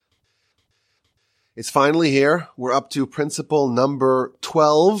It's finally here. We're up to principle number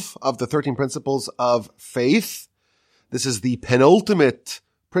 12 of the 13 principles of faith. This is the penultimate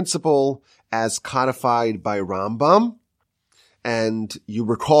principle as codified by Rambam. And you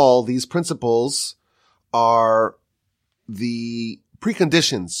recall these principles are the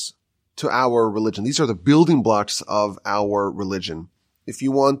preconditions to our religion. These are the building blocks of our religion. If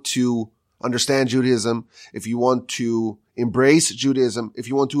you want to understand Judaism, if you want to embrace Judaism, if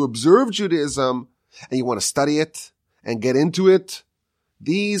you want to observe Judaism, and you want to study it and get into it,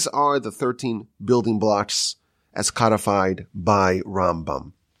 these are the 13 building blocks as codified by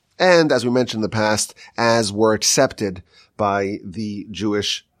Rambam. And as we mentioned in the past, as were accepted by the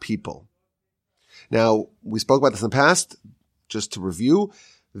Jewish people. Now, we spoke about this in the past. Just to review,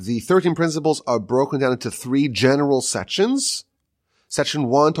 the 13 principles are broken down into 3 general sections. Section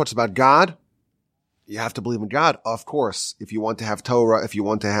 1 talks about God. You have to believe in God, of course, if you want to have Torah, if you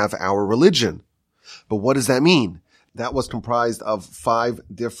want to have our religion. But what does that mean? That was comprised of 5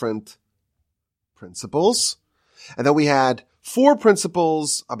 different principles. And then we had 4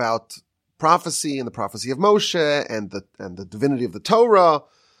 principles about prophecy and the prophecy of Moshe and the divinity of the Torah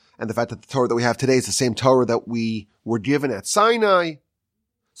and the fact that the Torah that we have today is the same Torah that we were given at Sinai.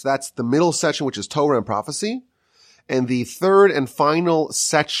 So that's the middle section, which is Torah and prophecy. And the third and final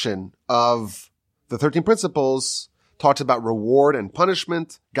section of the 13 principles talks about reward and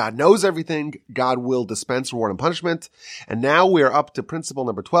punishment. God knows everything. God will dispense reward and punishment. And now we are up to principle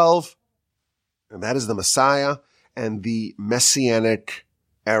number 12, and that is the Messiah and the Messianic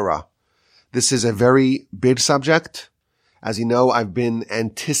era. This is a very big subject. As you know, I've been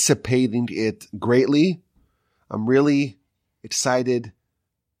anticipating it greatly. I'm really excited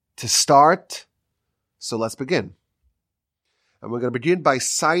to start. So let's begin. And we're going to begin by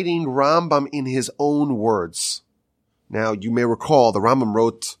citing Rambam in his own words. Now, you may recall the Rambam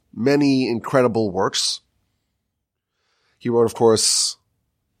wrote many incredible works. He wrote, of course,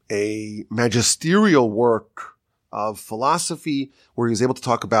 a magisterial work of philosophy where he was able to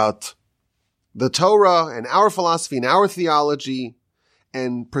talk about the Torah and our philosophy and our theology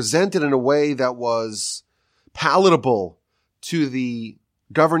and present it in a way that was palatable to the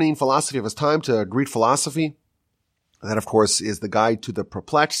governing philosophy of his time, to Greek philosophy. And that, of course, is the Guide to the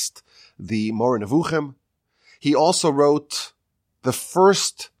Perplexed, the Moreh Nevuchim. He also wrote the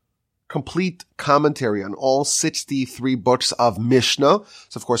first complete commentary on all 63 books of Mishnah.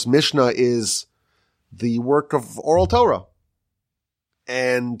 So, of course, Mishnah is the work of oral Torah.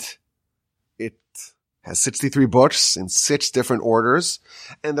 And it has 63 books in 6 different orders.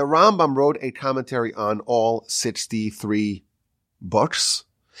 And the Rambam wrote a commentary on all 63 books.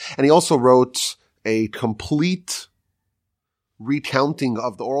 And he also wrote a complete recounting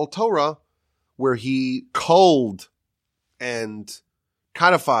of the oral Torah where he culled and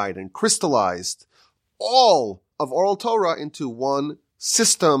codified and crystallized all of oral Torah into one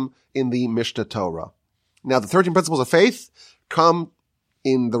system in the Mishnah Torah. Now, the 13 principles of faith come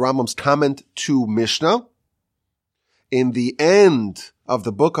in the Rambam's comment to Mishnah. In the end of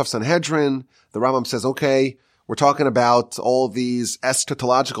the book of Sanhedrin, the Rambam says, okay, we're talking about all these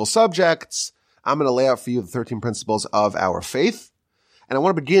eschatological subjects. I'm going to lay out for you the 13 principles of our faith. And I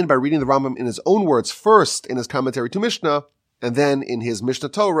want to begin by reading the Rambam in his own words, first in his commentary to Mishnah, and then in his Mishnah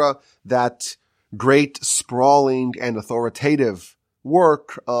Torah, that great, sprawling, and authoritative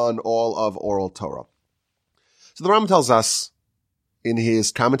work on all of oral Torah. So the Rambam tells us in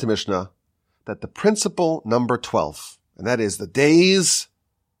his comment to Mishnah that the principle number 12, and that is the days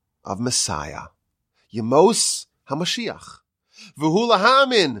of Messiah, Yemos HaMashiach, V'hu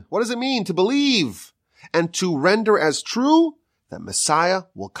lahamin. What does it mean to believe and to render as true that Messiah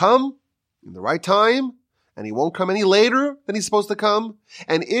will come in the right time, and he won't come any later than he's supposed to come.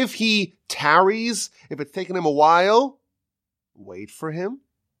 And if he tarries, if it's taken him a while, wait for him.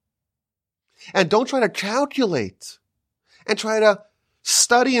 And don't try to calculate and try to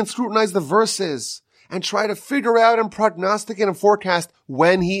study and scrutinize the verses and try to figure out and prognosticate and forecast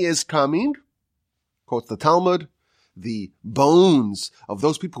when he is coming. Quotes the Talmud, the bones of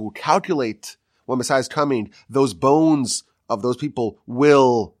those people who calculate when Messiah is coming, those bones of those people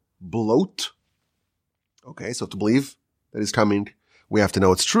will bloat. Okay, so to believe that he's coming, we have to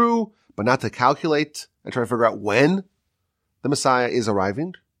know it's true, but not to calculate and try to figure out when the Messiah is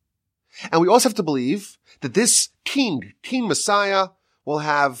arriving. And we also have to believe that this King Messiah, will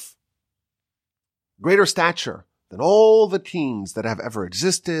have greater stature than all the kings that have ever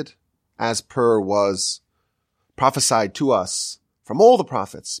existed, as per was prophesied to us from all the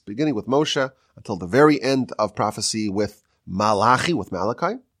prophets, beginning with Moshe until the very end of prophecy with Malachi, with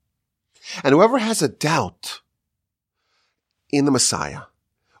Malachi. And whoever has a doubt in the Messiah,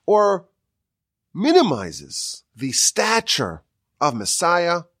 or minimizes the stature of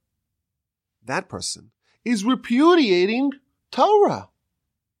Messiah, that person is repudiating Torah.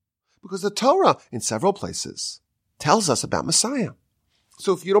 Because the Torah, in several places, tells us about Messiah.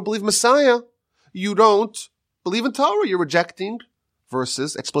 So if you don't believe Messiah, you don't believe in Torah. You're rejecting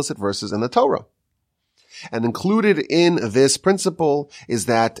verses, explicit verses in the Torah. And included in this principle is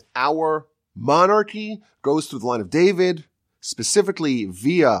that our monarchy goes through the line of David, specifically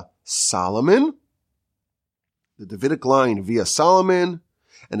via Solomon, the Davidic line via Solomon.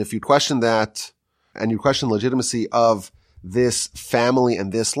 And if you question that, and you question the legitimacy of this family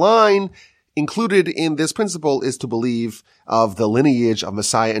and this line, included in this principle is to believe of the lineage of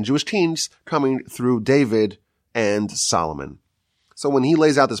Messiah and Jewish kings coming through David and Solomon. So when he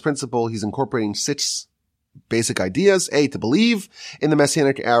lays out this principle, he's incorporating 6 basic ideas. A, to believe in the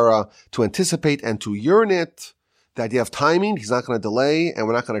Messianic era, to anticipate and to yearn it. The idea of timing, he's not going to delay, and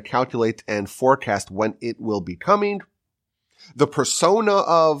we're not going to calculate and forecast when it will be coming. The persona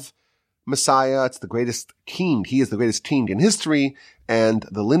of Messiah, it's the greatest king. He is the greatest king in history, and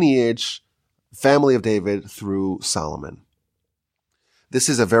the lineage, family of David through Solomon. This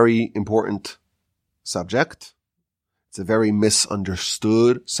is a very important subject. It's a very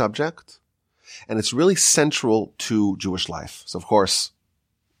misunderstood subject. And it's really central to Jewish life. So of course,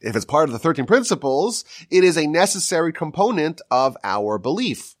 if it's part of the 13 principles, it is a necessary component of our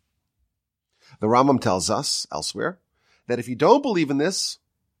belief. The Rambam tells us elsewhere that if you don't believe in this,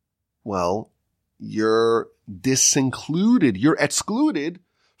 well, you're disincluded, you're excluded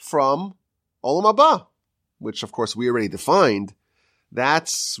from Olam Haba, which of course we already defined.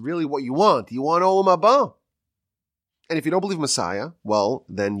 That's really what you want. You want Olam Haba. And if you don't believe Messiah, well,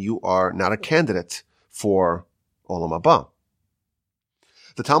 then you are not a candidate for Olam Haba.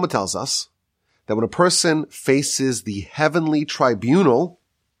 The Talmud tells us that when a person faces the heavenly tribunal,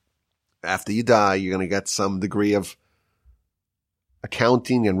 after you die, you're going to get some degree of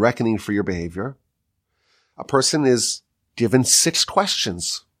accounting and reckoning for your behavior. A person is given 6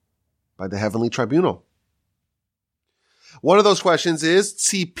 questions by the heavenly tribunal. One of those questions is,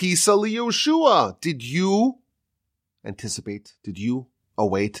 Tzipisa liYehoshua. Did you anticipate? Did you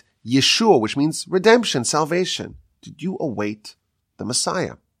await Yeshua, which means redemption, salvation? Did you await the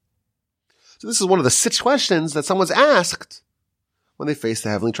Messiah? So this is one of the 6 questions that someone's asked when they face the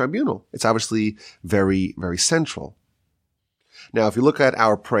heavenly tribunal. It's obviously very, very central. Now, if you look at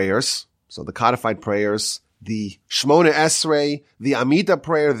our prayers, so the codified prayers, the Shmona Esrei, the Amidah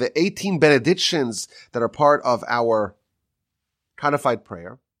prayer, the 18 benedictions that are part of our codified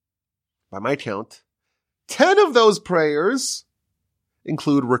prayer, by my count, 10 of those prayers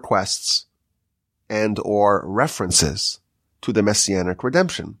include requests and or references to the messianic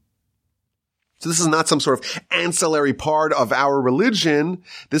redemption. So this is not some sort of ancillary part of our religion.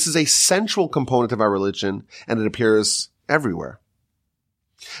 This is a central component of our religion, and it appears everywhere.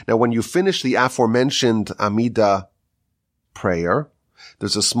 Now, when you finish the aforementioned Amidah prayer,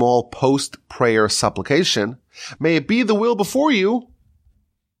 there's a small post-prayer supplication. May it be the will before you.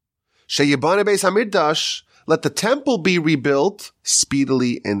 Sheyibane Beis Hamikdash, let the temple be rebuilt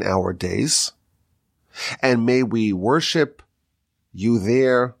speedily in our days. And may we worship you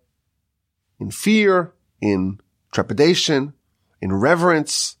there in fear, in trepidation, in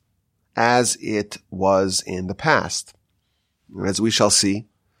reverence, as it was in the past. And as we shall see,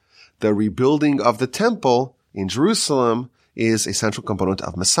 the rebuilding of the temple in Jerusalem is a central component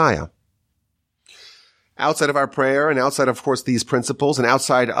of Messiah. Outside of our prayer and outside, of course, these principles and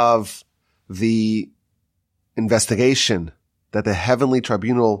outside of the investigation that the heavenly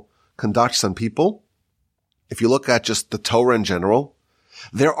tribunal conducts on people, if you look at just the Torah in general,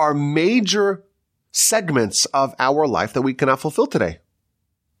 there are major segments of our life that we cannot fulfill today.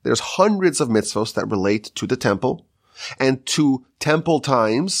 There's hundreds of mitzvos that relate to the temple and to temple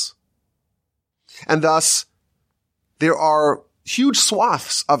times. And thus, there are huge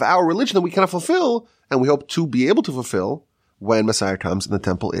swaths of our religion that we cannot fulfill, and we hope to be able to fulfill when Messiah comes and the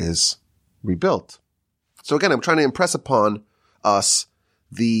temple is rebuilt. So again, I'm trying to impress upon us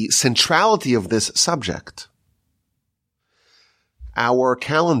the centrality of this subject. Our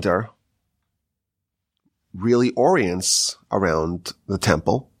calendar really orients around the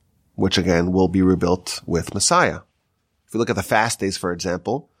temple, which again will be rebuilt with Messiah. If you look at the fast days, for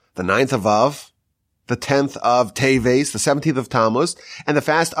example, the 9th of Av, the 10th of Teves, the 17th of Tammuz, and the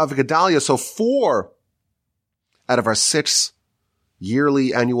fast of Gedalia. So 4 out of our 6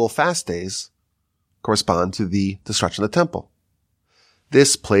 yearly annual fast days correspond to the destruction of the temple.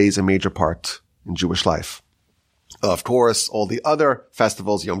 This plays a major part in Jewish life. Of course, all the other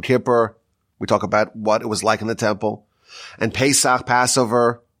festivals, Yom Kippur, we talk about what it was like in the temple, and Pesach,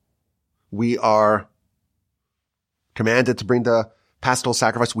 Passover, We are commanded to bring the paschal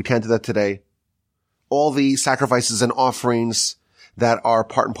sacrifice. We can't do that today. All the sacrifices and offerings that are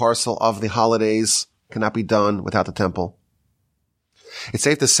part and parcel of the holidays cannot be done without the temple. It's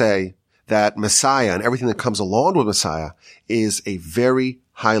safe to say that Messiah and everything that comes along with Messiah is a very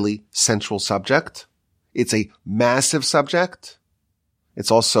highly central subject. It's a massive subject.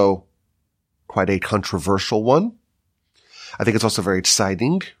 It's also quite a controversial one. I think it's also very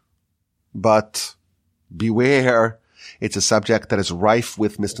exciting, but beware, it's a subject that is rife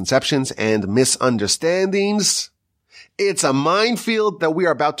with misconceptions and misunderstandings. It's a minefield that we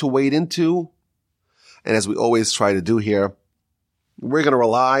are about to wade into. And as we always try to do here, we're going to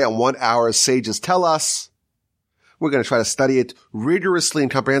rely on what our sages tell us. We're going to try to study it rigorously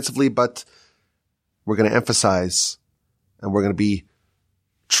and comprehensively, but we're going to emphasize and we're going to be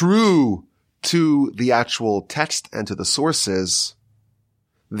true to the actual text and to the sources.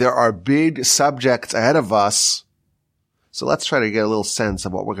 There are big subjects ahead of us. So let's try to get a little sense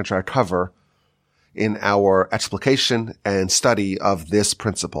of what we're going to try to cover in our explication and study of this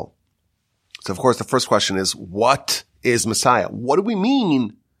principle. So of course, the first question is, what is Messiah? What do we mean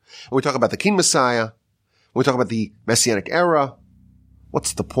when we talk about the King Messiah? When we talk about the Messianic era?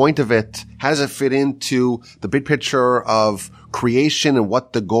 What's the point of it? How does it fit into the big picture of creation and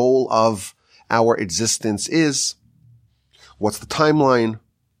what the goal of our existence is? What's the timeline?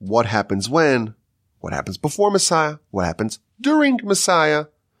 What happens when? What happens before Messiah? What happens during Messiah?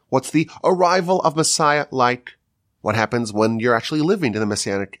 What's the arrival of Messiah like? What happens when you're actually living in the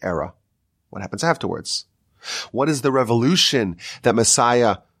Messianic era? What happens afterwards? What is the revolution that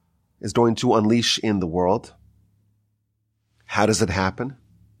Messiah is going to unleash in the world? How does it happen?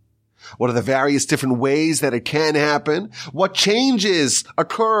 What are the various different ways that it can happen? What changes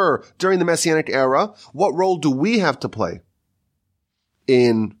occur during the Messianic era? What role do we have to play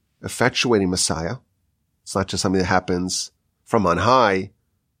in effectuating Messiah? It's not just something that happens from on high.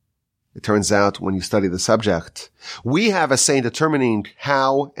 It turns out when you study the subject, we have a say in determining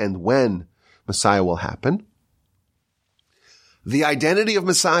how and when Messiah will happen. The identity of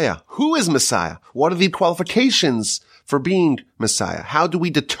Messiah. Who is Messiah? What are the qualifications for being Messiah? How do we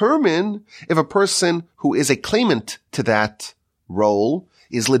determine if a person who is a claimant to that role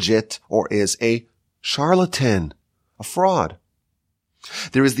is legit or is a charlatan, a fraud?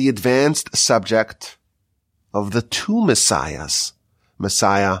 There is the advanced subject of the two Messiahs,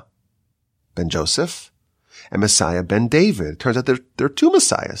 Messiah ben Joseph and Messiah ben David. It turns out there are two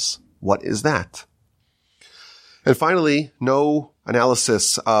Messiahs. What is that? And finally, no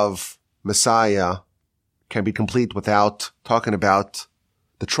analysis of Messiah can be complete without talking about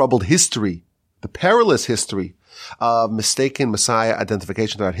the troubled history, the perilous history of mistaken Messiah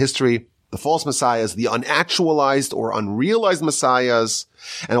identification throughout history, the false messiahs, the unactualized or unrealized messiahs,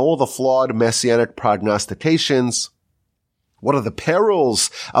 and all the flawed messianic prognostications. What are the perils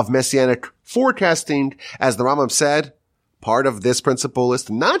of messianic forecasting? As the Rambam said, part of this principle is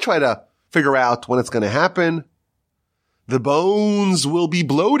to not try to figure out when it's going to happen. The bones will be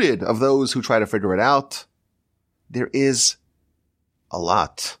bloated of those who try to figure it out. There is a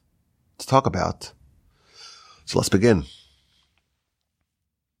lot to talk about. So let's begin.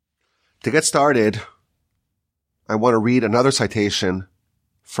 To get started, I want to read another citation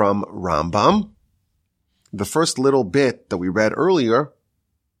from Rambam. The first little bit that we read earlier,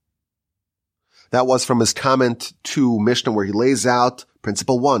 that was from his comment to Mishnah, where he lays out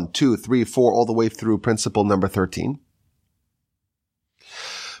principle 1, 2, 3, 4, all the way through principle number 13.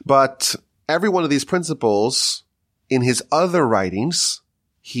 But every one of these principles, in his other writings,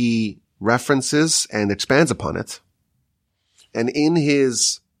 he references and expands upon it. And in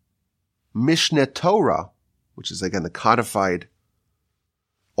his Mishneh Torah, which is again the codified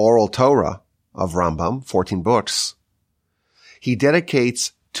oral Torah of Rambam, 14 books, he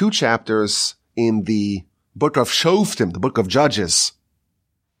dedicates 2 chapters in the book of Shoftim, the book of Judges.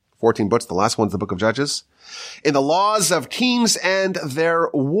 14 books, the last one's the book of Judges. In the laws of kings and their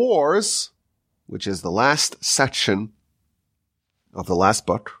wars, which is the last section of the last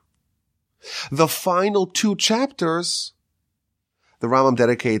book. The final 2 chapters, the Rambam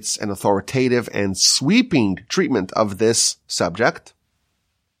dedicates an authoritative and sweeping treatment of this subject.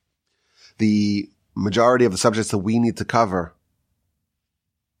 The majority of the subjects that we need to cover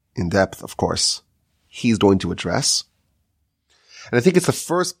in depth, of course, he's going to address. And I think it's the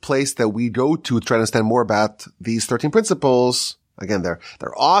first place that we go to try to understand more about these 13 principles. Again, they're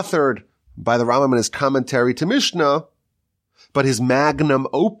authored by the Rambam in his commentary to Mishnah, but his magnum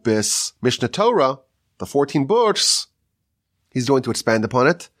opus, Mishneh Torah, the 14 books, he's going to expand upon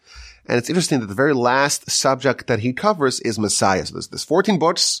it. And it's interesting that the very last subject that he covers is Messiah. So there's 14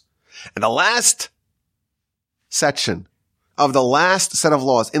 books, And the last section of the last set of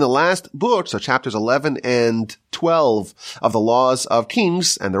laws in the last book, so chapters 11 and 12 of the laws of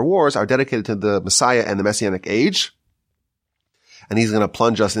kings and their wars are dedicated to the Messiah and the Messianic age. And he's going to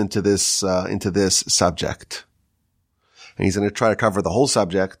plunge us into this subject. And he's going to try to cover the whole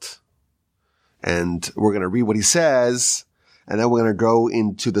subject. And we're going to read what he says. And then we're going to go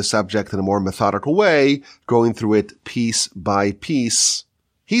into the subject in a more methodical way, going through it piece by piece.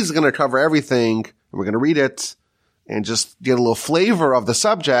 He's going to cover everything. And we're going to read it and just get a little flavor of the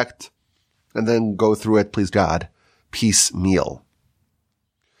subject and then go through it, please God, piecemeal.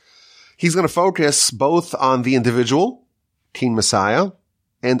 He's going to focus both on the individual, King Messiah,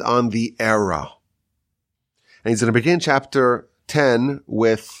 and on the era. And he's going to begin chapter 10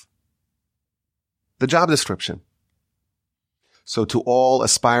 with the job description. So to all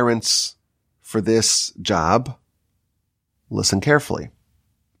aspirants for this job, listen carefully.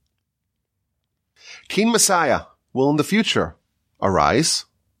 King Messiah will in the future arise,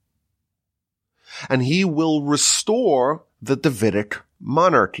 and he will restore the Davidic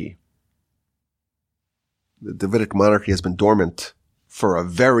monarchy. The Davidic monarchy has been dormant for a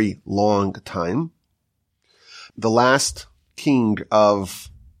very long time. The last king of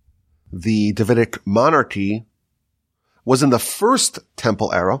the Davidic monarchy was in the first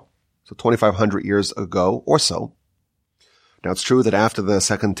temple era, so 2,500 years ago or so. Now it's true that after the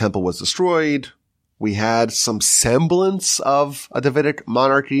second temple was destroyed, we had some semblance of a Davidic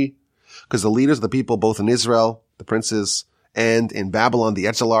monarchy because the leaders of the people, both in Israel, the princes, and in Babylon, the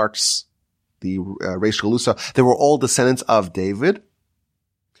Exarchs, the Reish Galusa, they were all descendants of David.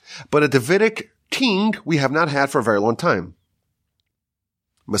 But a Davidic king we have not had for a very long time.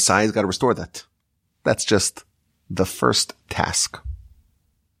 Messiah's got to restore that. That's just the first task.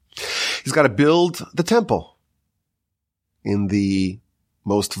 He's got to build the temple in the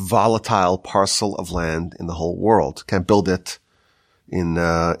most volatile parcel of land in the whole world. Can't build it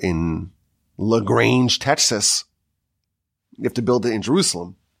in LaGrange, Texas. You have to build it in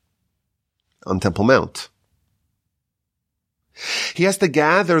Jerusalem on Temple Mount. He has to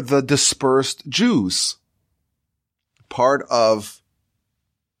gather the dispersed Jews. Part of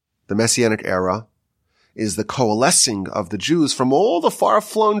the Messianic era is the coalescing of the Jews from all the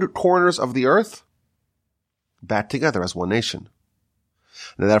far-flung corners of the earth back together as one nation.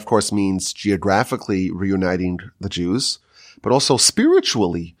 And that, of course, means geographically reuniting the Jews, but also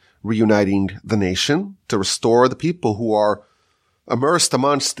spiritually reuniting the nation to restore the people who are immersed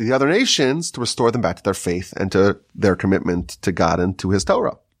amongst the other nations, to restore them back to their faith and to their commitment to God and to his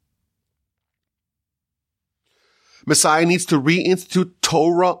Torah. Messiah needs to reinstitute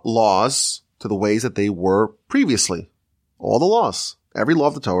Torah laws to the ways that they were previously. All the laws, every law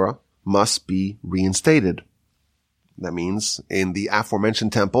of the Torah must be reinstated. That means in the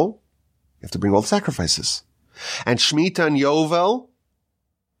aforementioned temple, you have to bring all the sacrifices. And Shemitah and Yovel,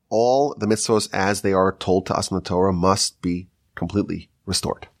 all the mitzvos as they are told to us in the Torah must be completely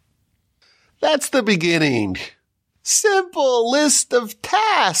restored. That's the beginning. Simple list of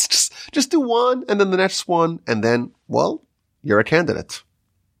tasks. Just do one and then the next one and then, well, you're a candidate.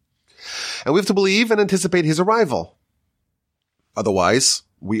 And we have to believe and anticipate his arrival. Otherwise,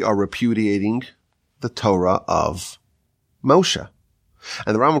 we are repudiating the Torah of Moshe.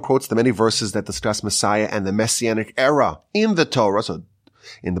 And the Rambam quotes the many verses that discuss Messiah and the Messianic era in the Torah. So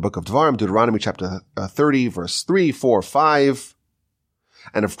in the book of Devarim, Deuteronomy chapter 30, verse 3, 4, 5.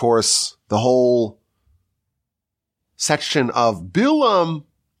 And of course, the whole section of Bilam,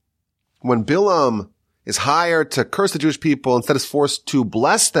 when Bilam is hired to curse the Jewish people instead is forced to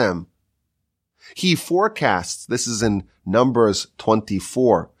bless them. He forecasts, this is in Numbers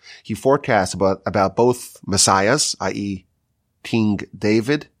 24, he forecasts about both messiahs, i.e. King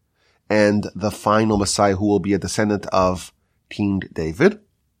David, and the final Messiah who will be a descendant of King David.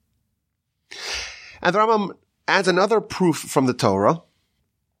 And the Rambam adds another proof from the Torah,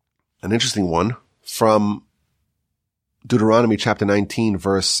 an interesting one, from Deuteronomy chapter 19,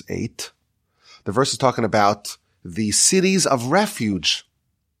 verse 8. The verse is talking about the cities of refuge.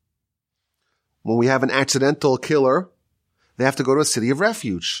 When we have an accidental killer, they have to go to a city of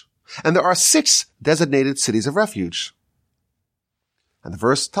refuge. And there are 6 designated cities of refuge. And the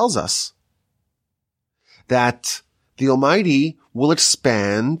verse tells us that the Almighty will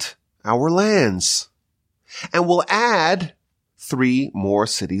expand our lands and will add 3 more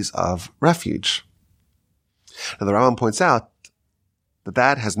cities of refuge. And the Rambam points out that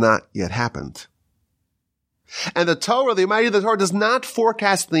that has not yet happened. And the Torah, the Almighty of the Torah, does not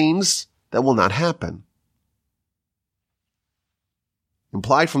forecast things that will not happen.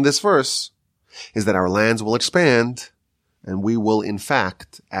 Implied from this verse is that our lands will expand And we will, in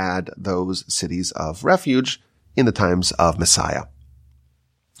fact, add those cities of refuge in the times of Messiah.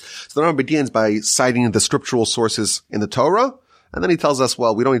 So the Rambam begins by citing the scriptural sources in the Torah, and then he tells us,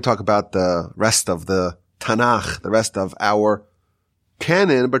 well, we don't need to talk about the rest of the Tanakh, the rest of our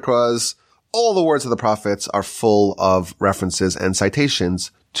canon, because all the words of the prophets are full of references and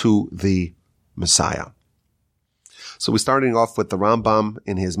citations to the Messiah. So we're starting off with the Rambam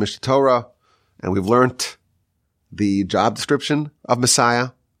in his Mishneh Torah, and we've learned the job description of Messiah.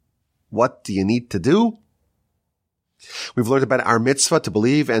 What do you need to do? We've learned about our mitzvah to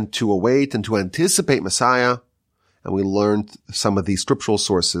believe and to await and to anticipate Messiah, and we learned some of the scriptural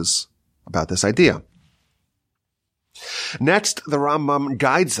sources about this idea. Next, the Rambam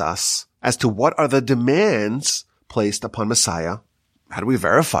guides us as to what are the demands placed upon Messiah. How do we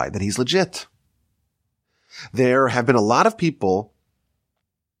verify that he's legit? There have been a lot of people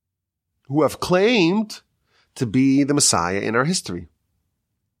who have claimed to be the Messiah in our history.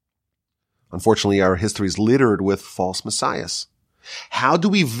 Unfortunately, our history is littered with false messiahs. How do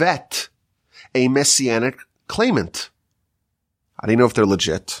we vet a messianic claimant? How do you know if they're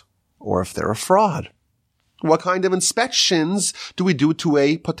legit or if they're a fraud? What kind of inspections do we do to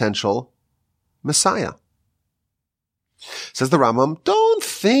a potential Messiah? Says the Rambam, don't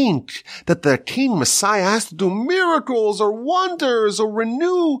think that the King Messiah has to do miracles or wonders or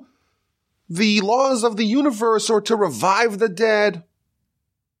renew the laws of the universe or to revive the dead.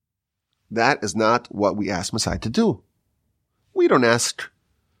 That is not what we ask Messiah to do. We don't ask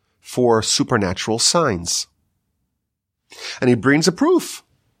for supernatural signs. And he brings a proof.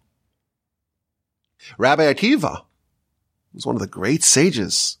 Rabbi Akiva was one of the great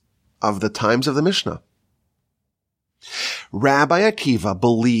sages of the times of the Mishnah. Rabbi Akiva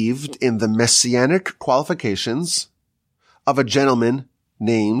believed in the messianic qualifications of a gentleman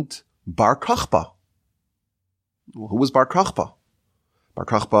named Bar Kokhba. Who was Bar Kokhba? Bar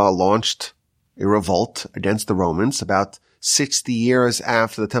Kokhba launched a revolt against the Romans about 60 years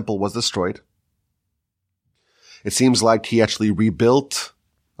after the temple was destroyed. It seems like he actually rebuilt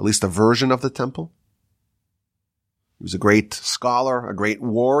at least a version of the temple. He was a great scholar, a great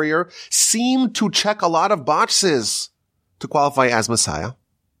warrior, seemed to check a lot of boxes to qualify as Messiah.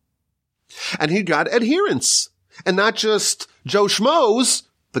 And he got adherents, and not just Joe Schmoes,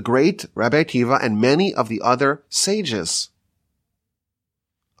 the great Rabbi Akiva and many of the other sages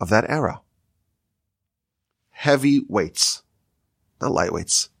of that era. Heavyweights, not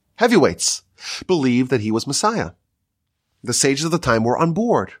lightweights, heavyweights believed that he was Messiah. The sages of the time were on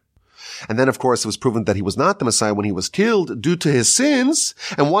board. And then, of course, it was proven that he was not the Messiah when he was killed due to his sins.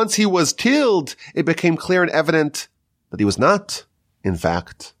 And once he was killed, it became clear and evident that he was not, in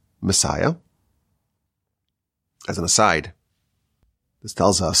fact, Messiah. As an aside, this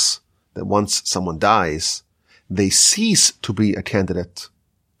tells us that once someone dies, they cease to be a candidate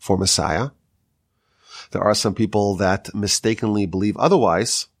for Messiah. There are some people that mistakenly believe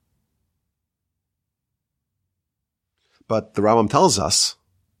otherwise. But the Rambam tells us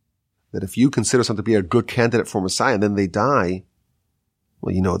that if you consider someone to be a good candidate for Messiah and then they die,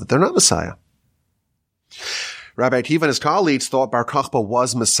 well, you know that they're not Messiah. Rabbi Akiva and his colleagues thought Bar Kokhba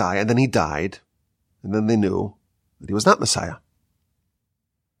was Messiah, and then he died, and then they knew that he was not Messiah.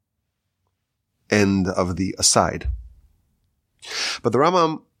 End of the aside. But the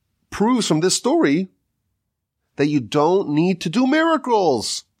Rambam proves from this story that you don't need to do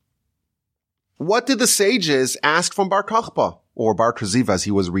miracles. What did the sages ask from Bar Kokhba, or Bar Koziva as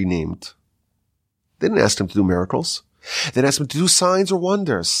he was renamed? They didn't ask him to do miracles. They didn't ask him to do signs or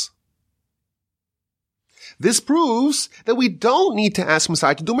wonders. This proves that we don't need to ask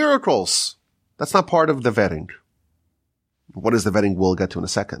Messiah to do miracles. That's not part of the vetting. What is the vetting? We'll get to in a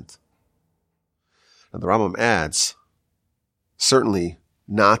second. And the Rambam adds, certainly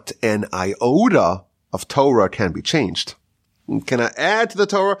not an iota of Torah can be changed. You cannot add to the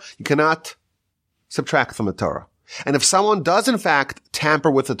Torah. You cannot subtract from the Torah. And if someone does in fact tamper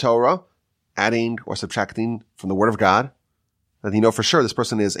with the Torah, adding or subtracting from the Word of God, then you know for sure this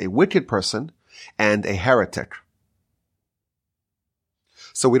person is a wicked person and a heretic.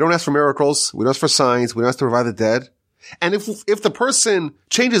 So we don't ask for miracles, we don't ask for signs, we don't ask to revive the dead. And if the person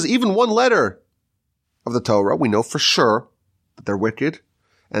changes even one letter of the Torah, we know for sure that they're wicked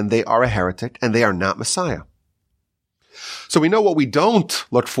and they are a heretic and they are not Messiah. So we know what we don't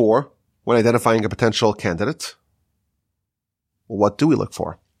look for when identifying a potential candidate. Well, what do we look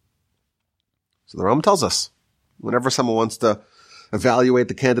for? So the Rambam tells us, whenever someone wants to evaluate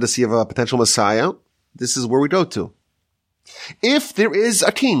the candidacy of a potential Messiah, this is where we go to. If there is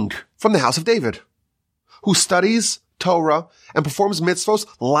a king from the house of David who studies Torah and performs mitzvos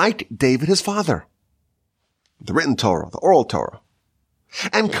like David his father, the written Torah, the oral Torah,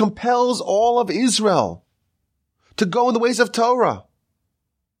 and compels all of Israel to go in the ways of Torah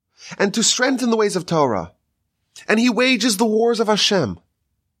and to strengthen the ways of Torah. And he wages the wars of Hashem.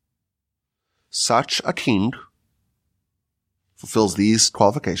 Such a king fulfills these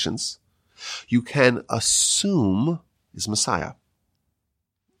qualifications. You can assume is Messiah.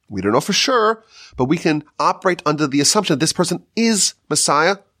 We don't know for sure, but we can operate under the assumption that this person is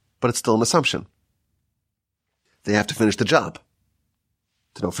Messiah, but it's still an assumption. They have to finish the job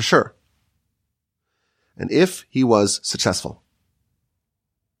to know for sure. And if he was successful,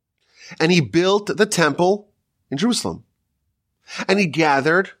 and he built the temple in Jerusalem, and he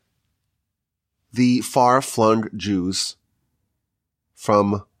gathered the far-flung Jews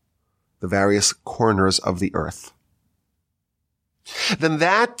from the various corners of the earth, then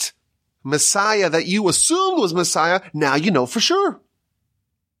that Messiah that you assumed was Messiah, now you know for sure.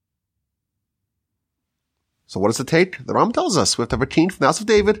 So what does it take? The Rambam tells us we have to have a king from the house of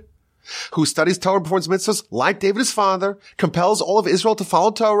David who studies Torah, performs mitzvahs like David his father, compels all of Israel to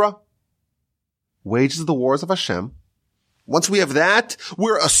follow Torah, wages the wars of Hashem. Once we have that,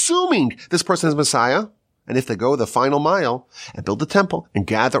 we're assuming this person is Messiah. And if they go the final mile and build the temple and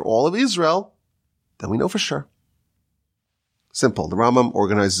gather all of Israel, then we know for sure. Simple. The Rambam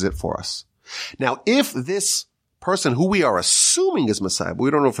organizes it for us. Now, if this person who we are assuming is Messiah, but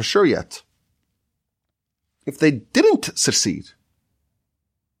we don't know for sure yet, if they didn't succeed,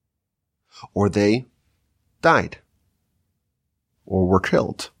 or they died, or were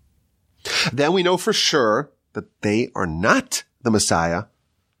killed, then we know for sure that they are not the Messiah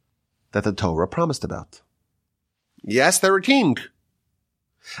that the Torah promised about. Yes, they're a king.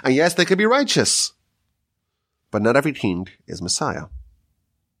 And yes, they could be righteous. But not every king is Messiah.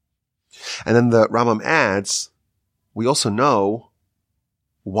 And then the Rambam adds, we also know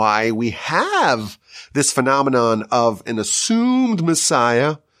why we have this phenomenon of an assumed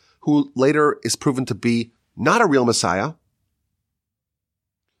Messiah who later is proven to be not a real Messiah,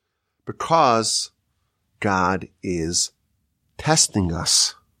 because God is testing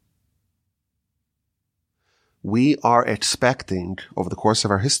us. We are expecting, over the course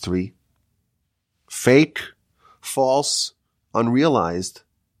of our history, fake, false, unrealized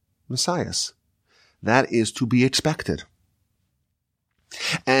messiahs. That is to be expected.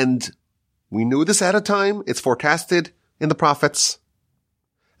 And we knew this at a time. It's forecasted in the prophets.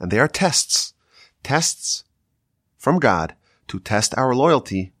 And they are tests from God to test our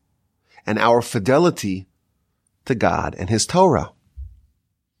loyalty and our fidelity to God and his Torah.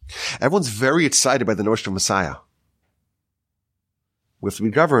 Everyone's very excited by the notion of Messiah. We have to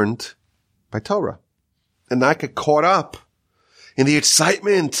be governed by Torah and not get caught up in the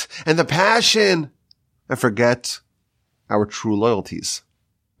excitement and the passion and forget our true loyalties.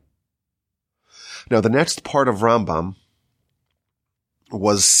 Now, the next part of Rambam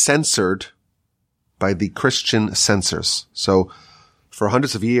was censored by the Christian censors. So for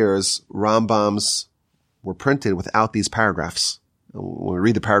hundreds of years, Rambams were printed without these paragraphs. When we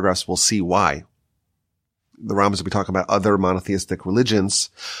read the paragraphs, we'll see why. The Rambams will be talking about other monotheistic religions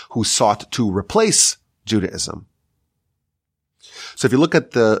who sought to replace Judaism. So if you look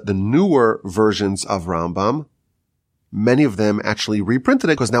at the newer versions of Rambam, many of them actually reprinted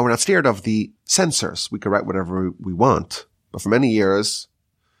it because now we're not scared of the censors. We can write whatever we want. But for many years,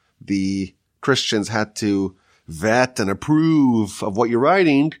 the Christians had to vet and approve of what you're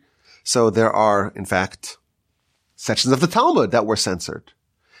writing. So there are, in fact, sections of the Talmud that were censored.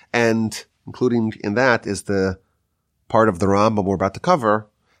 And including in that is the part of the Rambam we're about to cover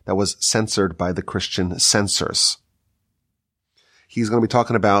that was censored by the Christian censors. He's going to be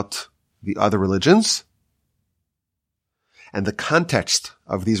talking about the other religions and the context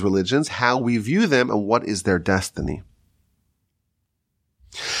of these religions, how we view them, and what is their destiny.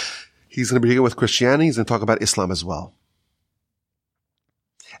 He's going to begin with Christianity. He's going to talk about Islam as well.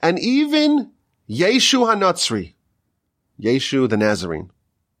 And even Yeshu HaNatzri, Yeshu the Nazarene,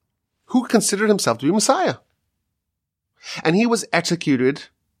 who considered himself to be Messiah. And he was executed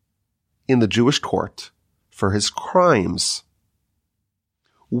in the Jewish court for his crimes.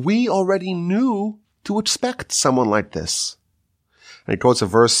 We already knew to expect someone like this. And he quotes a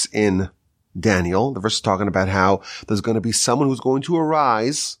verse in Daniel. The verse is talking about how there's going to be someone who's going to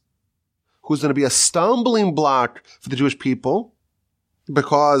arise, who's going to be a stumbling block for the Jewish people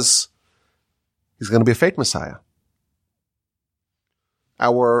because he's going to be a fake Messiah.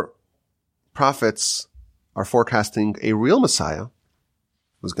 Our prophets are forecasting a real Messiah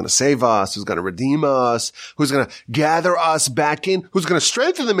who's going to save us, who's going to redeem us, who's going to gather us back in, who's going to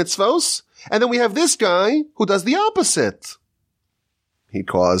strengthen the mitzvos. And then we have this guy who does the opposite. He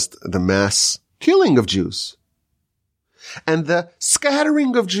caused the mass killing of Jews and the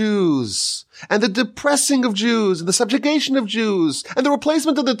scattering of Jews, and the depressing of Jews, and the subjugation of Jews, and the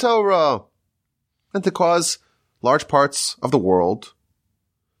replacement of the Torah, and to cause large parts of the world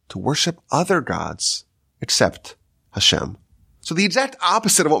to worship other gods except Hashem. So the exact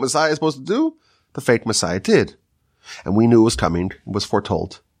opposite of what Messiah is supposed to do, the fake Messiah did. And we knew it was coming, it was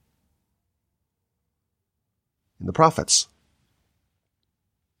foretold in the prophets.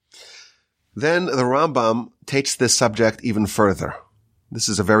 Then the Rambam takes this subject even further. This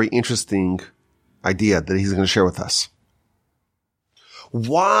is a very interesting idea that he's going to share with us.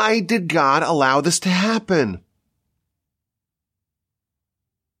 Why did God allow this to happen?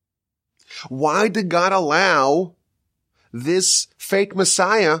 Why did God allow this fake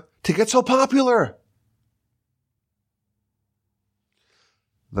Messiah to get so popular?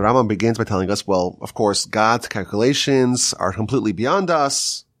 The Rambam begins by telling us, well, of course, God's calculations are completely beyond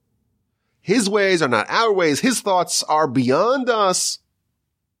us. His ways are not our ways. His thoughts are beyond us.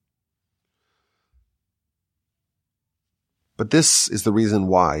 But this is the reason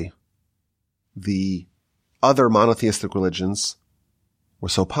why the other monotheistic religions were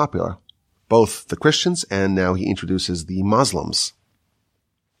so popular. Both the Christians and now he introduces the Muslims.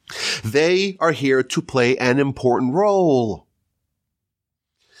 They are here to play an important role.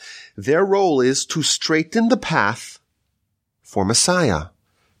 Their role is to straighten the path for Messiah,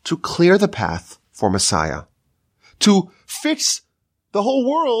 to clear the path for Messiah, to fix the whole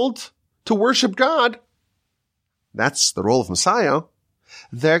world to worship God. That's the role of Messiah.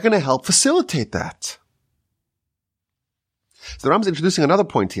 They're going to help facilitate that. So the Rambam is introducing another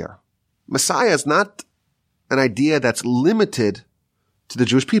point here. Messiah is not an idea that's limited to the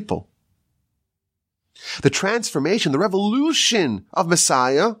Jewish people. The transformation, the revolution of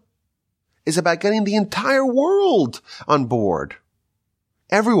Messiah is about getting the entire world on board.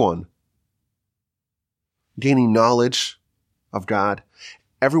 Everyone gaining knowledge of God.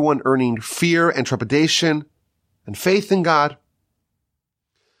 Everyone earning fear and trepidation and faith in God.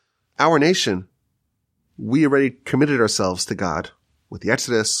 Our nation, we already committed ourselves to God with the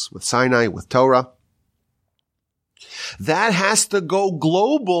Exodus, with Sinai, with Torah. That has to go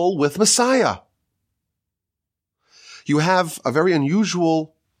global with Messiah. You have a very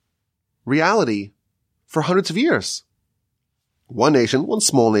unusual reality for hundreds of years. One nation, one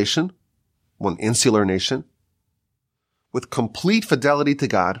small nation, one insular nation, with complete fidelity to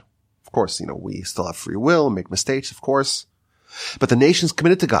God. Of course, we still have free will, make mistakes, of course. But the nation's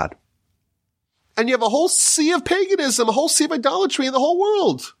committed to God. And you have a whole sea of paganism, a whole sea of idolatry in the whole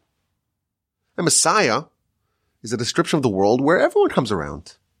world. And Messiah is a description of the world where everyone comes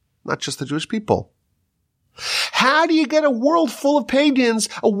around, not just the Jewish people. How do you get a world full of pagans,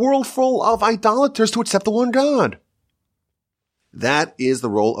 a world full of idolaters to accept the one God? That is the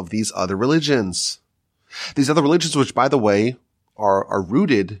role of these other religions. These other religions, which, by the way, are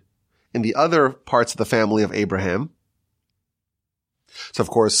rooted in the other parts of the family of Abraham. So, of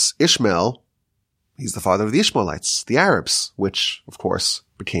course, Ishmael, he's the father of the Ishmaelites, the Arabs, which, of course,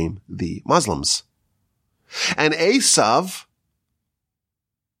 became the Muslims. And Esav,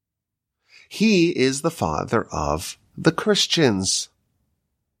 he is the father of the Christians.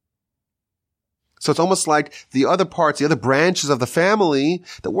 So it's almost like the other parts, the other branches of the family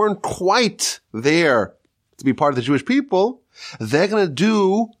that weren't quite there to be part of the Jewish people, they're going to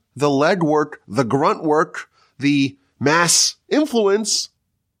do the legwork, the grunt work, the mass influence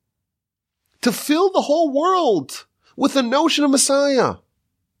to fill the whole world with the notion of Messiah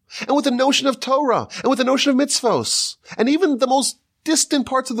and with the notion of Torah and with the notion of mitzvos. And even the most distant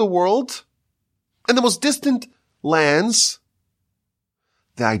parts of the world and the most distant lands,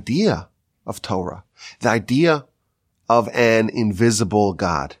 the idea of Torah, the idea of an invisible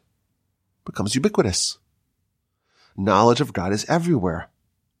God becomes ubiquitous. Knowledge of God is everywhere.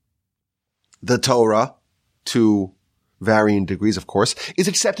 The Torah, to varying degrees, of course, is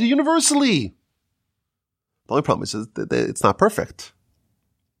accepted universally. The only problem is that it's not perfect.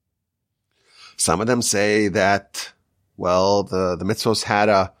 Some of them say that, well, the mitzvos had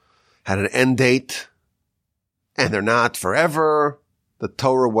an end date and they're not forever. The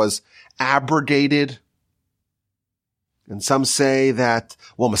Torah was abrogated. And some say that,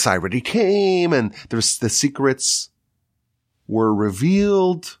 well, Messiah already came and the secrets were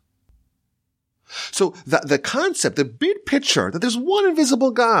revealed. So the concept, the big picture that there's one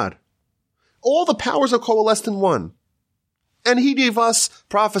invisible God, all the powers are coalesced in one. And he gave us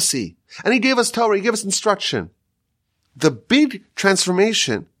prophecy and he gave us Torah, he gave us instruction. The big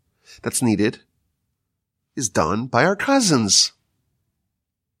transformation that's needed is done by our cousins.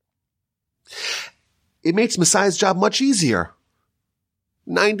 It makes Messiah's job much easier.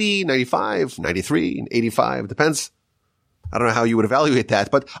 90, 95, 93, 85, depends I don't know how you would evaluate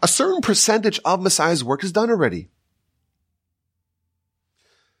that, but a certain percentage of Messiah's work is done already.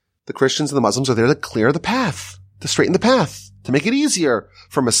 The Christians and the Muslims are there to clear the path, to straighten the path, to make it easier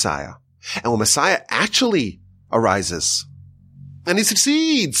for Messiah. And when Messiah actually arises, and he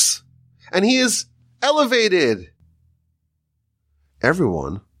succeeds, and he is elevated,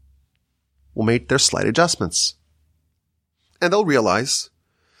 everyone will make their slight adjustments. And they'll realize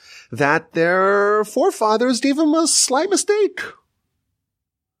that their forefathers gave them a slight mistake.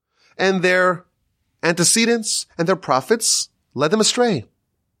 And their antecedents and their prophets led them astray.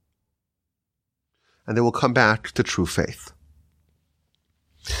 And they will come back to true faith.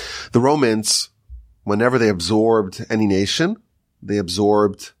 The Romans, whenever they absorbed any nation, they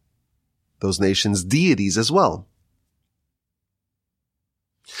absorbed those nations' deities as well.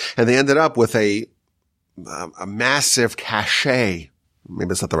 And they ended up with a massive cachet. Maybe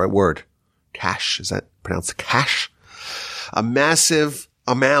that's not the right word. Cash. Is that pronounced cash? A massive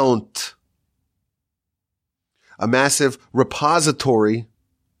amount. A massive repository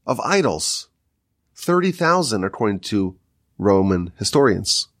of idols. 30,000 according to Roman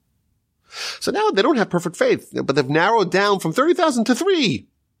historians. So now they don't have perfect faith, but they've narrowed down from 30,000 to 3.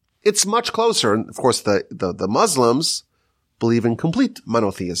 It's much closer. And of course, the Muslims believe in complete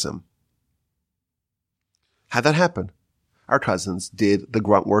monotheism. How'd that happen? Our cousins did the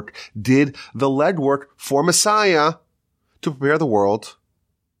grunt work, did the legwork for Messiah to prepare the world,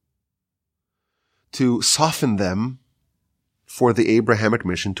 to soften them for the Abrahamic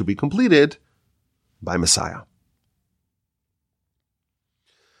mission to be completed by Messiah.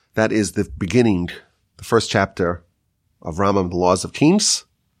 That is the beginning, the first chapter of Rambam, the Laws of Kings.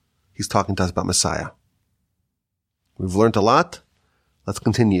 He's talking to us about Messiah. We've learned a lot. Let's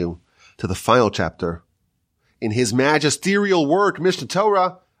continue to the final chapter. In his magisterial work, Mishneh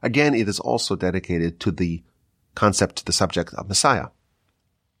Torah, again, it is also dedicated to the concept, the subject of Messiah.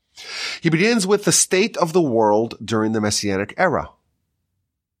 He begins with the state of the world during the Messianic era.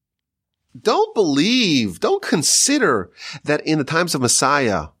 Don't consider that in the times of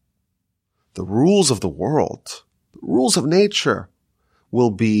Messiah, the rules of the world, the rules of nature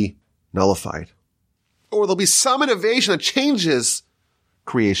will be nullified. Or there'll be some innovation that changes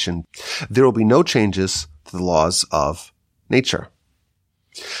creation. There will be no changes to the laws of nature.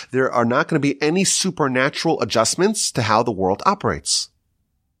 There are not going to be any supernatural adjustments to how the world operates.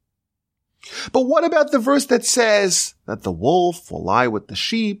 But what about the verse that says that the wolf will lie with the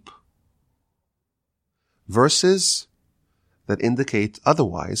sheep? Verses that indicate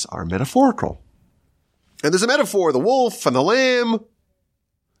otherwise are metaphorical. And there's a metaphor, the wolf and the lamb.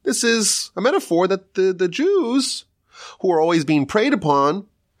 This is a metaphor that the Jews, who are always being preyed upon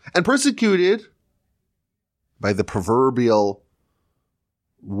and persecuted by the proverbial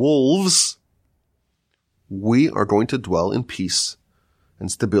wolves, we are going to dwell in peace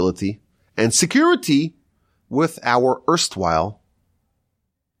and stability and security with our erstwhile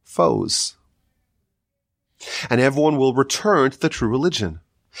foes. And everyone will return to the true religion.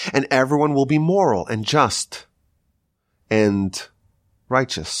 And everyone will be moral and just and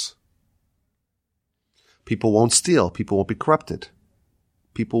righteous. People won't steal. People won't be corrupted.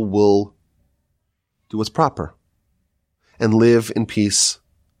 People will do what's proper and live in peace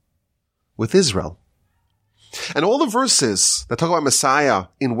with Israel. And all the verses that talk about Messiah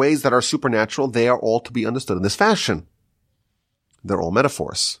in ways that are supernatural, they are all to be understood in this fashion. They're all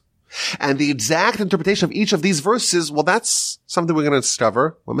metaphors. And the exact interpretation of each of these verses, well, that's something we're going to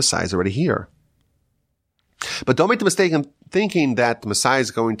discover when Messiah is already here. But don't make the mistake in thinking that the Messiah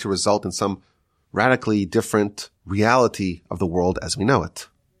is going to result in some radically different reality of the world as we know it.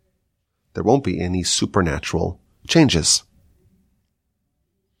 There won't be any supernatural changes.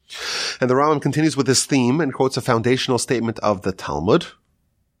 And the Rambam continues with this theme and quotes a foundational statement of the Talmud.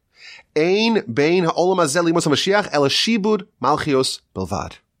 Ein bein ha'olam hazeh limos HaMashiach ela shibud malchios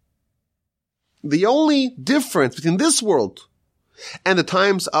bilvad. The only difference between this world and the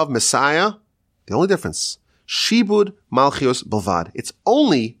times of Messiah, the only difference, shibud malchios bilvad. It's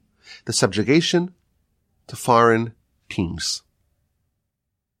only the subjugation to foreign kings.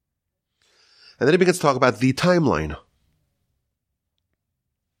 And then he begins to talk about the timeline.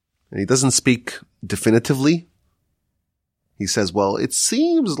 And he doesn't speak definitively. He says, well, it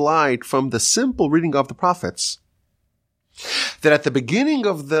seems like from the simple reading of the prophets that at the beginning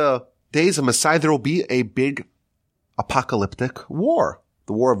of the days of Messiah, there will be a big apocalyptic war.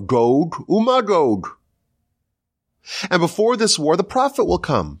 The war of Gog uMagog. And before this war, the prophet will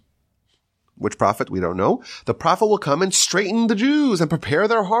come. Which prophet? We don't know. The prophet will come and straighten the Jews and prepare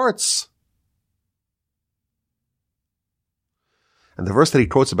their hearts. And the verse that he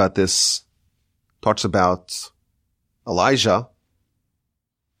quotes about this talks about Elijah,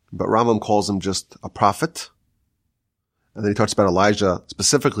 but Rambam calls him just a prophet. And then he talks about Elijah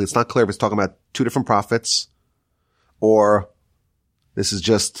specifically. It's not clear if he's talking about two different prophets or this is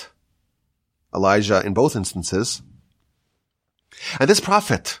just Elijah in both instances. And this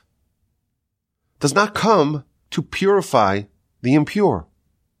prophet does not come to purify the impure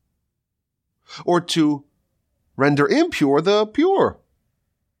or to render impure the pure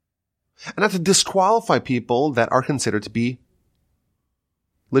and not to disqualify people that are considered to be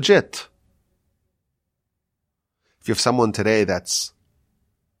legit. If you have someone today that's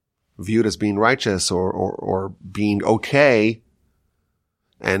viewed as being righteous or being okay,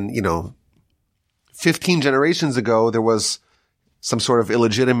 and, 15 generations ago, there was some sort of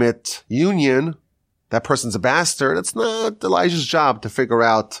illegitimate union, that person's a bastard. It's not Elijah's job to figure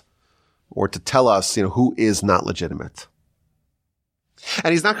out or to tell us, who is not legitimate.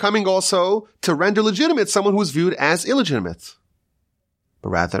 And he's not coming also to render legitimate someone who is viewed as illegitimate, but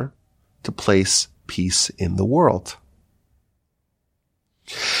rather to place peace in the world.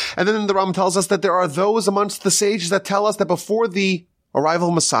 And then the Rambam tells us that there are those amongst the sages that tell us that before the arrival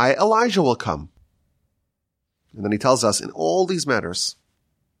of Messiah, Elijah will come. And then he tells us in all these matters,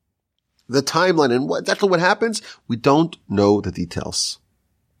 the timeline and exactly what happens, we don't know the details.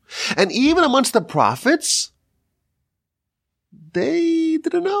 And even amongst the prophets, they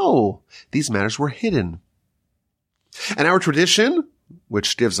didn't know. These matters were hidden. And our tradition,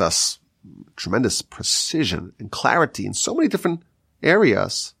 which gives us tremendous precision and clarity in so many different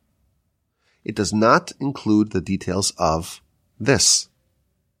areas, it does not include the details of this.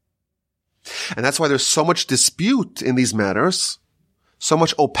 And that's why there's so much dispute in these matters, so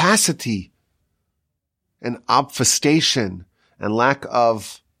much opacity and obfuscation and lack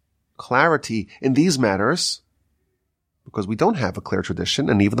of clarity in these matters, because we don't have a clear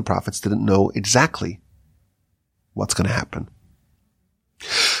tradition, and even the prophets didn't know exactly what's going to happen.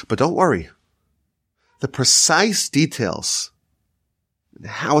 But don't worry. The precise details and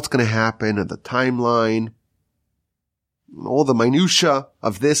how it's going to happen and the timeline and all the minutiae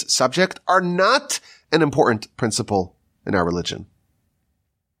of this subject are not an important principle in our religion.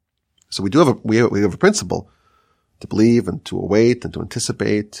 So we have a principle to believe and to await and to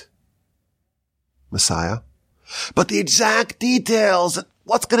anticipate Messiah. But the exact details,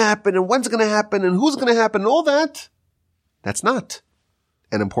 what's going to happen and when's going to happen and who's going to happen and all that, that's not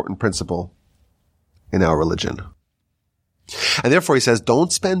an important principle in our religion. And therefore he says,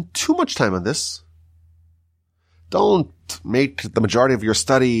 don't spend too much time on this. Don't make the majority of your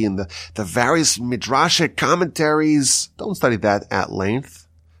study in the various midrashic commentaries. Don't study that at length.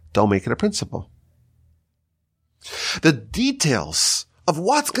 Don't make it a principle. The details of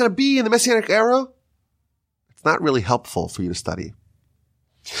what's going to be in the Messianic era, it's not really helpful for you to study.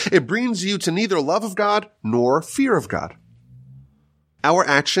 It brings you to neither love of God nor fear of God. Our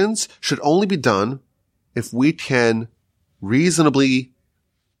actions should only be done if we can reasonably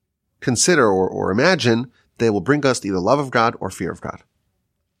consider or imagine they will bring us to either love of God or fear of God.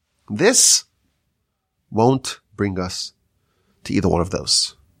 This won't bring us to either one of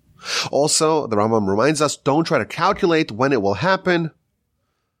those. Also, the Rambam reminds us, don't try to calculate when it will happen.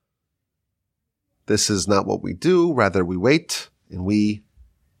 This is not what we do. Rather, we wait and we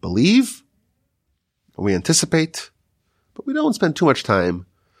believe and we anticipate, but we don't spend too much time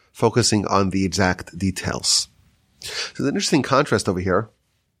focusing on the exact details. So there's an interesting contrast over here.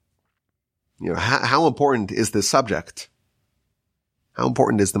 How important is this subject? How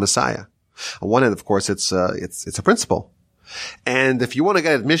important is the Messiah? On one hand, of course, it's a principle. And if you want to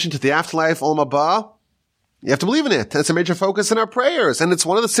get admission to the afterlife, Olam Haba, you have to believe in it. And it's a major focus in our prayers. And it's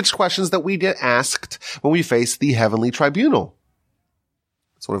one of the 6 questions that we get asked when we face the heavenly tribunal.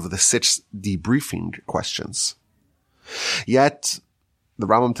 It's one of the 6 debriefing questions. Yet, the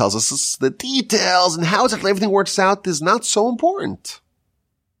Rambam tells us the details and how exactly everything works out is not so important.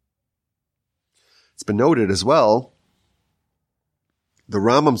 It's been noted as well, the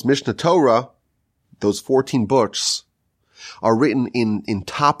Rambam's Mishnah Torah, those 14 books, are written in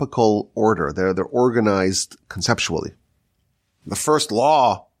topical order. They're organized conceptually. The first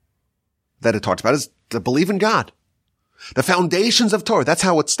law that it talks about is to believe in God. The foundations of Torah, that's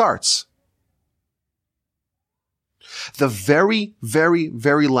how it starts. The very, very,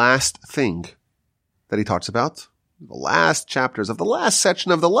 very last thing that he talks about, the last chapters of the last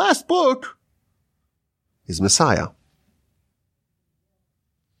section of the last book, is Messiah.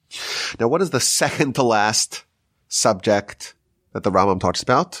 Now, what is the second to last subject that the Rambam talks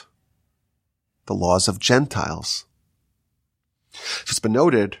about? The laws of Gentiles. So it's been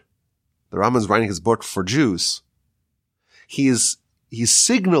noted, the Rambam is writing his book for Jews. He's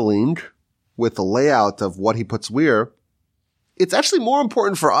signaling with the layout of what he puts where it's actually more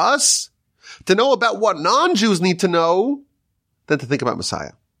important for us to know about what non-Jews need to know than to think about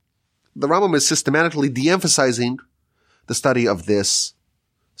Messiah. The Rambam is systematically de-emphasizing the study of this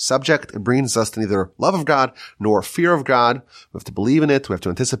subject. It brings us to neither love of God nor fear of God. We have to believe in it. We have to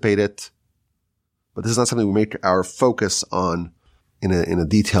anticipate it. But this is not something we make our focus on in a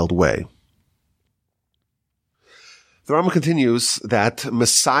detailed way. The Rambam continues that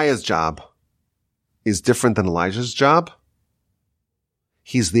Messiah's job is different than Elijah's job.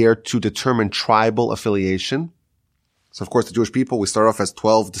 He's there to determine tribal affiliation. So, of course, the Jewish people, we start off as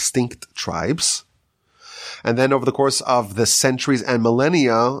 12 distinct tribes. And then over the course of the centuries and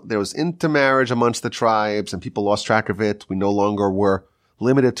millennia, there was intermarriage amongst the tribes and people lost track of it. We no longer were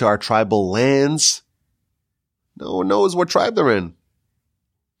limited to our tribal lands. No one knows what tribe they're in.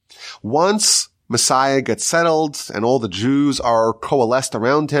 Once Messiah gets settled and all the Jews are coalesced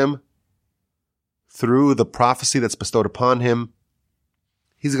around him through the prophecy that's bestowed upon him,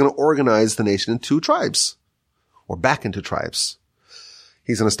 he's going to organize the nation in two tribes, or back into tribes.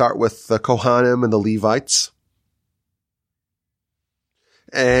 He's going to start with the Kohanim and the Levites.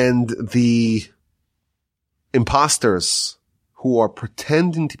 And the imposters who are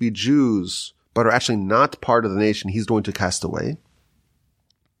pretending to be Jews but are actually not part of the nation, he's going to cast away.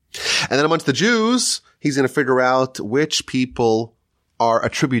 And then amongst the Jews, he's going to figure out which people are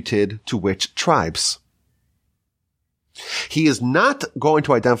attributed to which tribes. He is not going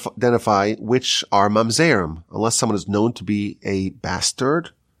to identify which are mamzerim. Unless someone is known to be a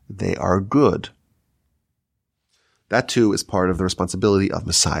bastard, they are good. That too is part of the responsibility of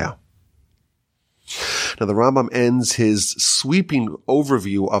Messiah. Now the Rambam ends his sweeping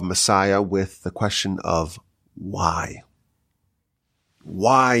overview of Messiah with the question of why.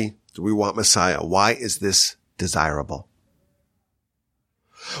 Why do we want Messiah? Why is this desirable?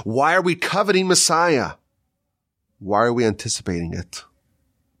 Why are we coveting Messiah? Why are we anticipating it?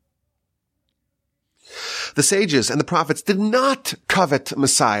 The sages and the prophets did not covet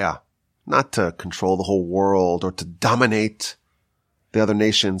Messiah, not to control the whole world or to dominate the other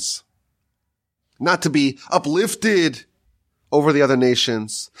nations, not to be uplifted over the other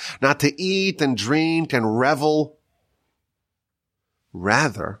nations, not to eat and drink and revel,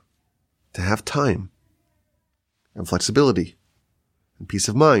 rather to have time and flexibility and peace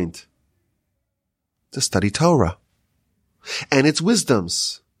of mind to study Torah and its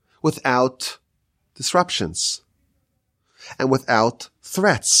wisdoms without disruptions and without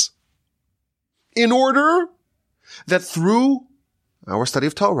threats, in order that through our study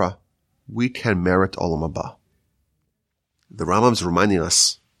of Torah, we can merit Olam Haba. The Rambam is reminding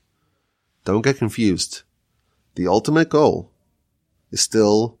us, don't get confused. The ultimate goal is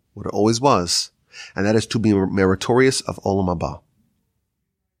still what it always was, and that is to be meritorious of Olam Haba.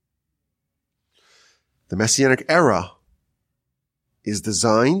 The Messianic era is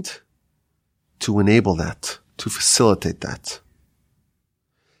designed to enable that, to facilitate that.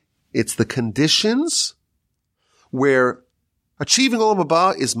 It's the conditions where achieving Olam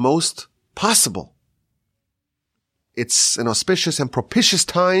Haba is most possible. It's an auspicious and propitious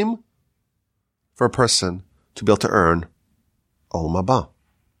time for a person to be able to earn Olam Haba.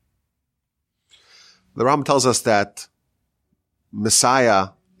 The Rambam tells us that Messiah,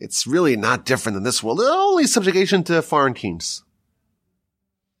 it's really not different than this world. It's only subjugation to foreign kings.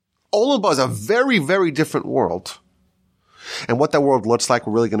 Olam Haba is a very, very different world. And what that world looks like,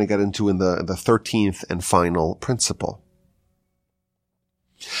 we're really going to get into in the 13th and final principle.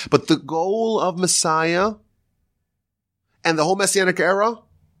 But the goal of Messiah and the whole Messianic era,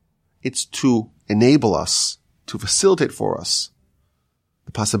 it's to enable us, to facilitate for us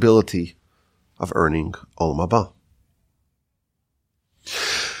the possibility of earning Olam Haba.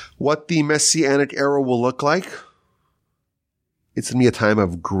 What the Messianic era will look like, it's going to be a time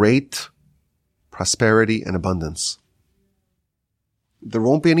of great prosperity and abundance. There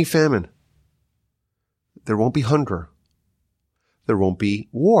won't be any famine. There won't be hunger. There won't be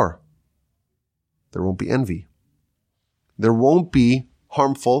war. There won't be envy. There won't be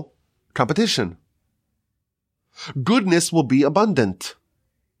harmful competition. Goodness will be abundant.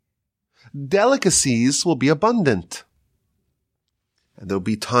 Delicacies will be abundant. And there'll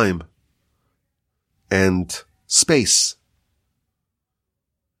be time and space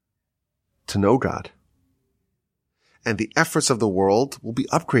to know God. And the efforts of the world will be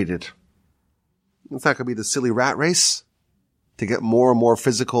upgraded. It's not going to be the silly rat race to get more and more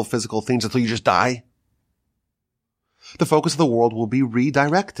physical things until you just die. The focus of the world will be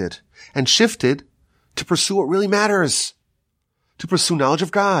redirected and shifted to pursue what really matters, to pursue knowledge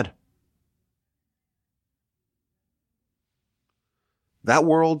of God. That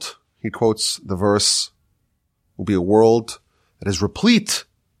world, he quotes the verse, will be a world that is replete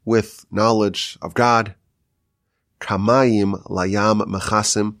with knowledge of God. Kamayim layam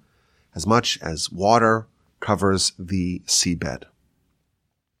mechasim, as much as water covers the seabed.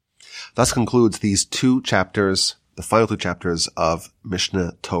 Thus concludes these two chapters, the final two chapters of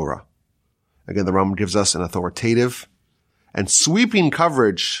Mishneh Torah. Again, the Rambam gives us an authoritative and sweeping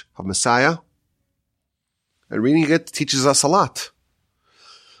coverage of Messiah, and reading it teaches us a lot.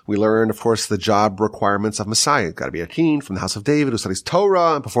 We learn, of course, the job requirements of Messiah. You've got to be a king from the house of David who studies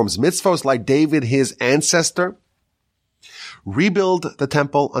Torah and performs mitzvos like David, his ancestor. Rebuild the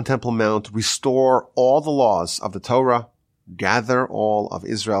temple on Temple Mount, restore all the laws of the Torah, gather all of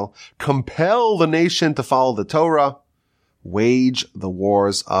Israel, compel the nation to follow the Torah, wage the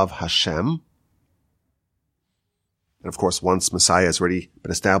wars of Hashem. And of course, once Messiah has already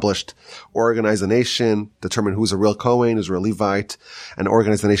been established, organize the nation, determine who's a real Kohen, who's a real Levite, and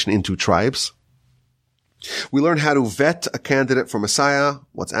organize the nation into tribes. We learn how to vet a candidate for Messiah,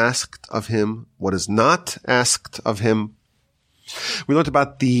 what's asked of him, what is not asked of him. We learned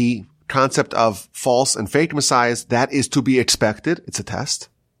about the concept of false and fake messiahs. That is to be expected. It's a test.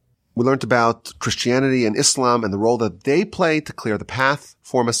 We learned about Christianity and Islam and the role that they play to clear the path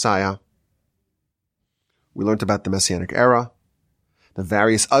for Messiah. We learned about the Messianic era, the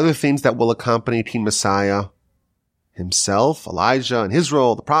various other things that will accompany King Messiah himself, Elijah and his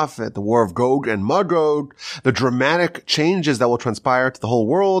role, the prophet, the war of Gog and Magog, the dramatic changes that will transpire to the whole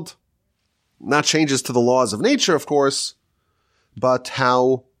world. Not changes to the laws of nature, of course, but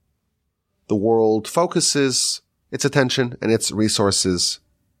how the world focuses its attention and its resources.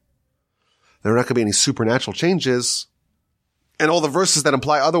 There are not going to be any supernatural changes, and all the verses that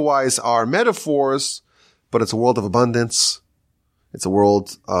imply otherwise are metaphors, but it's a world of abundance. It's a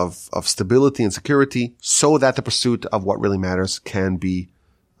world of stability and security so that the pursuit of what really matters can be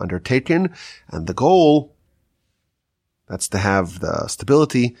undertaken. And the goal, that's to have the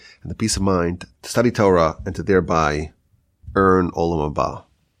stability and the peace of mind to study Torah and to thereby earn Olam Haba.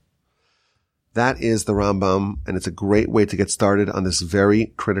 That is the Rambam, and it's a great way to get started on this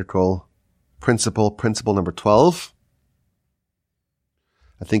very critical principle number 12.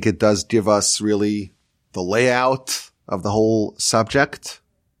 I think it does give us really the layout of the whole subject.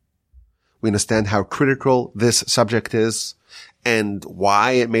 We understand how critical this subject is and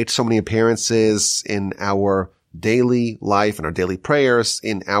why it made so many appearances in our daily life and our daily prayers,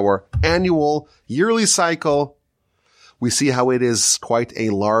 in our annual yearly cycle. We see how it is quite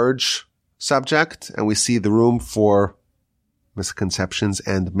a large subject, and we see the room for misconceptions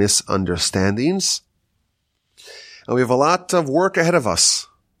and misunderstandings. And we have a lot of work ahead of us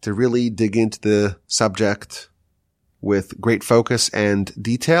to really dig into the subject with great focus and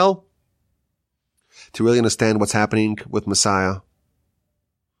detail, to really understand what's happening with Messiah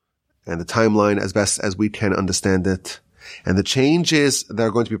and the timeline as best as we can understand it, and the changes that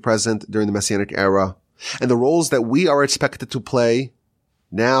are going to be present during the Messianic era, and the roles that we are expected to play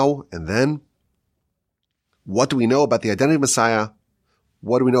now and then. What do we know about the identity of Messiah?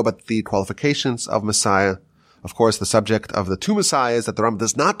 What do we know about the qualifications of Messiah? Of course, the subject of the two Messiahs that the Rambam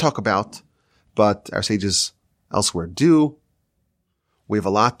does not talk about, but our sages elsewhere do. We have a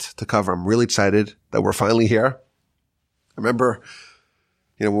lot to cover. I'm really excited that we're finally here. I remember,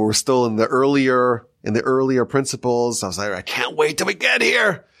 when we're still in the earlier principles, I was like, I can't wait till we get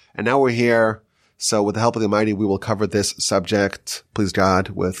here. And now we're here. So with the help of the Almighty, we will cover this subject, please God,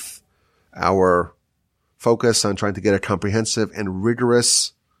 with our focus on trying to get a comprehensive and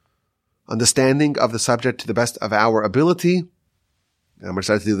rigorous understanding of the subject to the best of our ability. I'm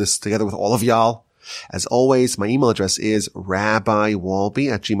excited to do this together with all of y'all. As always, my email address is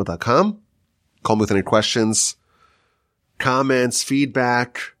rabbiwolbe@gmail.com. Call me with any questions, comments,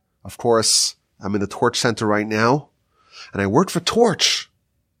 feedback. Of course, I'm in the Torch Center right now, and I work for Torch.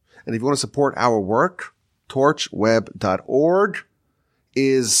 And if you want to support our work, torchweb.org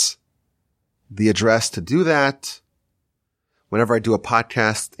is the address to do that. Whenever I do a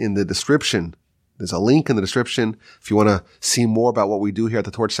podcast, in the description, there's a link in the description if you want to see more about what we do here at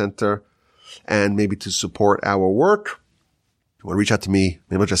the Torch Center and maybe to support our work. If you want to reach out to me,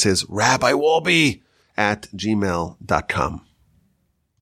 my email address is rabbiwolbe@gmail.com.